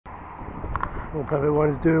Hope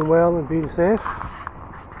everyone's doing well and being safe.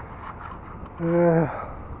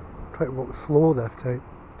 Try to walk slow this time.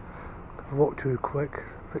 If I walk too quick,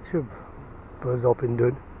 picture buzz up and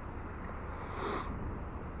down.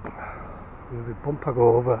 Maybe bump I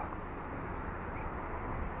go over.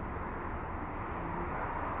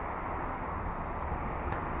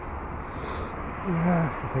 Yeah,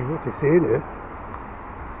 that's the thing, what to say now.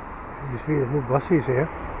 As you see, there's no buses here.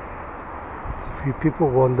 There's a few people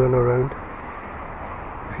wandering around.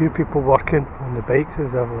 A few people working on the bikes and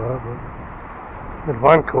stuff like that, but there's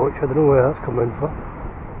one coach, I don't know where that's coming from.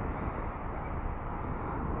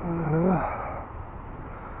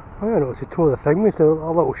 I don't know, it's a tour of the thing with a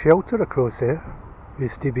little shelter across there.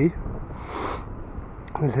 Used to be.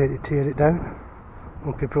 I was had to tear it down.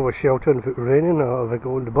 When people were sheltering if it was raining or if I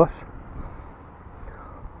go on the bus.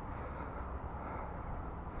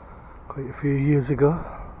 Quite a few years ago.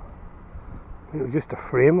 It was just a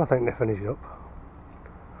frame, I think they finished up.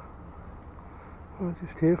 Oh,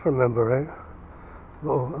 just here if I remember right. A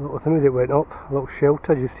little thing that went up, a little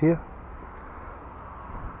shelter just here.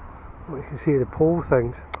 Well, you can see the pole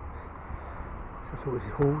things. Just all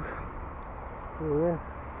these holes. Oh yeah.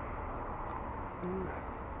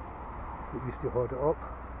 It used to hold it up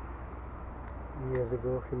years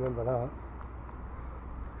ago, if you remember that.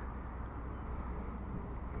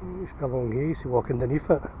 It used to be along here, you used to walk underneath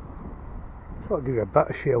it. Sort of give you a bit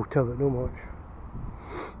of shelter, but not much.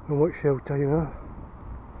 Not much shelter, you know.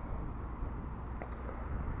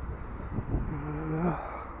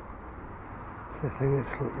 It's the thing,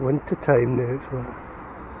 it's like winter time now, it's like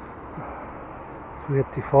it's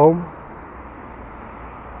weird to film.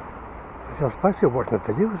 Especially watching the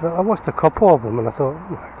videos, I watched a couple of them and I thought, oh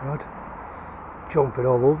my god, jumping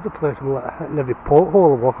all over the place, I'm like hitting every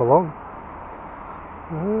pothole I walk along.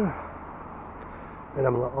 And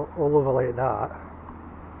I'm like all over like that.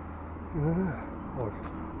 Or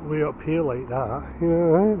way up here like that. You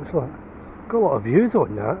know, it's like got a lot of views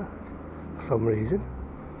on that for some reason.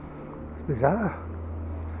 It's bizarre.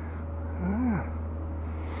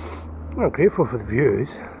 I'm grateful for the views.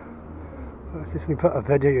 It's just when you put a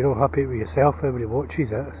video, you're not happy with yourself, everybody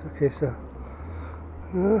watches it. It's a case of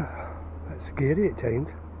it's scary at times.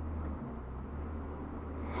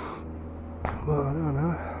 But I don't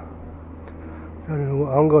know. I don't know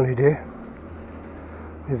what I'm going to do.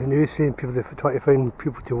 There's a news saying people are trying to find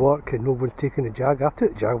people to work and no one's taking the jag. I've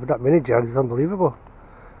took the jag, with that many jags is unbelievable.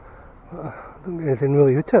 But I don't get anything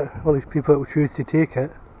really out of it. All these people that choose to take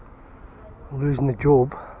it are losing the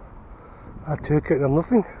job. I took it and I'm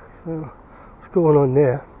nothing. So what's going on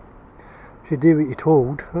there? If you do what you're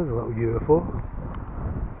told, there's a little UFO.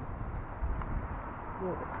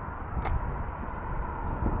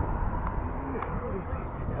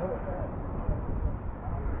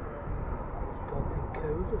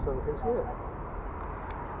 Cows or something, isn't it?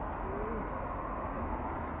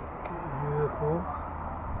 UFO.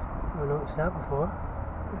 I've not seen that before.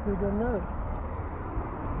 What have we done now?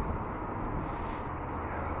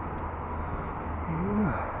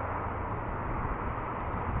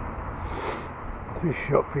 It's been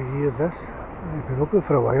shut for years, this. It's been open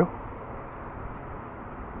for a while.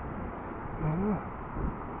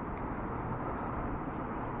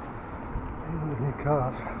 Any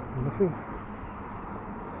cars, nothing.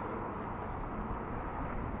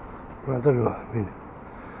 Well, I don't know, I mean,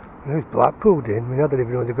 when I was Blackpool then, I didn't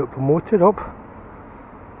even know they got promoted up.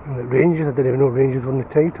 And like Rangers, I didn't even know Rangers won the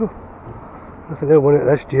title. I think they won it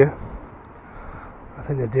this year. I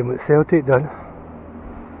think they're doing what Celtic done.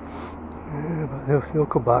 Yeah, but they'll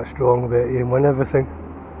come back strong about it and win everything.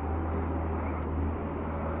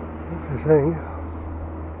 That's the thing.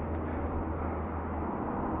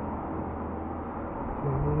 I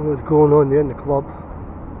don't know what's going on there in the club.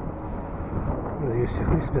 They used to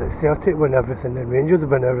be that Celtic win everything, then Rangers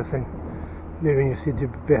win everything. Then Rangers seem to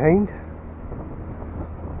be behind.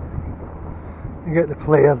 They get the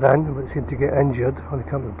players in, but they seem to get injured, or they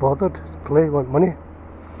can't be bothered to play, want money.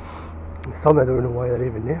 And some I don't know why they're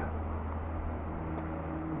even there.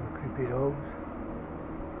 Creepy dogs.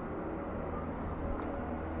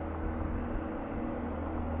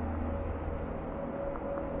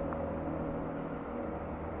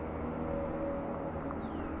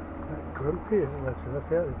 Grumpy lives here,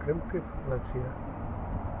 that's it, Grumpy lives here.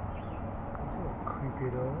 It's a creepy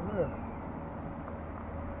dog, isn't it?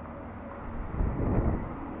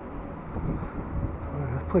 Oh,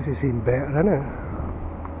 this place is even better, isn't it?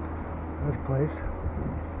 This place.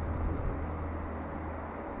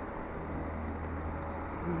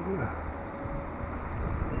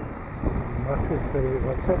 Mattress, very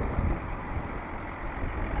what's it?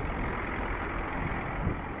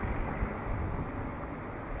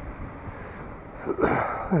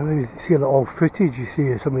 And when you see a lot of old footage, you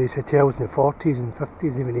see some of these hotels in the 40s and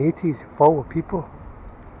 50s, even 80s, full of people.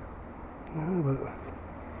 But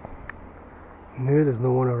now there's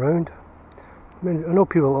no one around. I mean, I know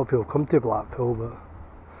a lot of people come to Blackpool, but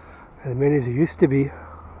as many as there used to be.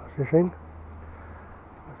 That's the thing.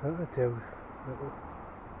 What's that hotels?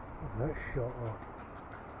 What's that shot off?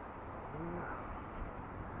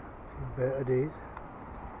 Better days.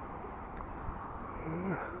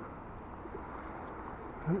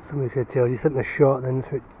 Somebody said to you just hitting a shot, then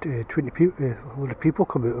 20 people, a load of people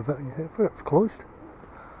come out of it, and you think, well, it's closed.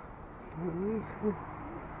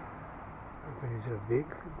 Everybody's sort of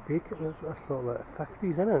vacant, that's sort of like the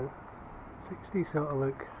 50s, isn't it? 60s sort of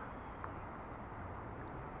look.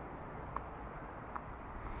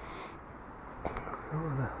 Sort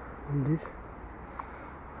of the Indies.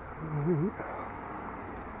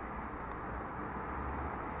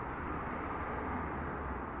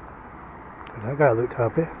 That guy looked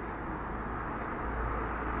happy.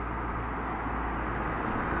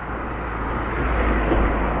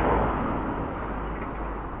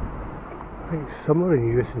 I think some are in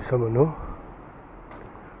use and some are no.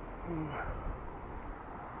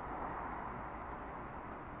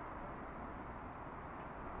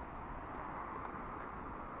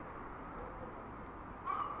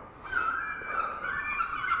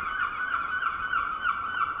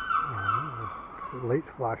 The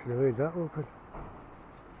lights flashing away, is that open?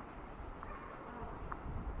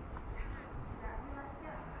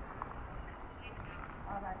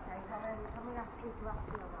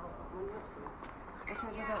 That's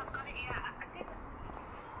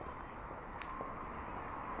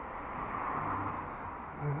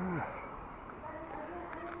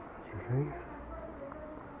the thing.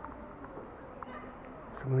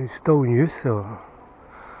 Some of these still in use, so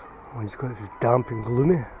one's got this damp and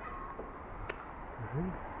gloomy. That's the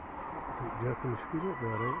thing. Keep jerking the screen up there,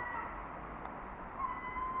 right?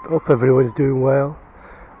 Hope everyone's doing well.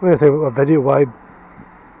 I'm going to think about my video, why?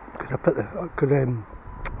 Because I put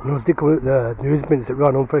when I was digging out the news minutes that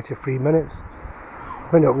run on for extra 3 minutes,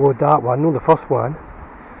 when I upload that one, no, the first one,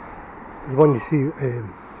 the one you see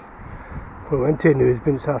when I went to news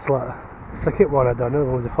minutes, that's like the second one I done. It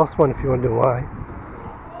was the first one, if you wonder why.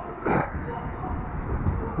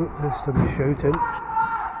 Oh, there's somebody shouting.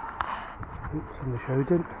 Somebody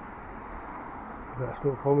shouting. I better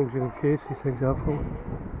stop filming just in case he thinks I'm filming.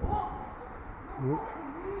 Oops.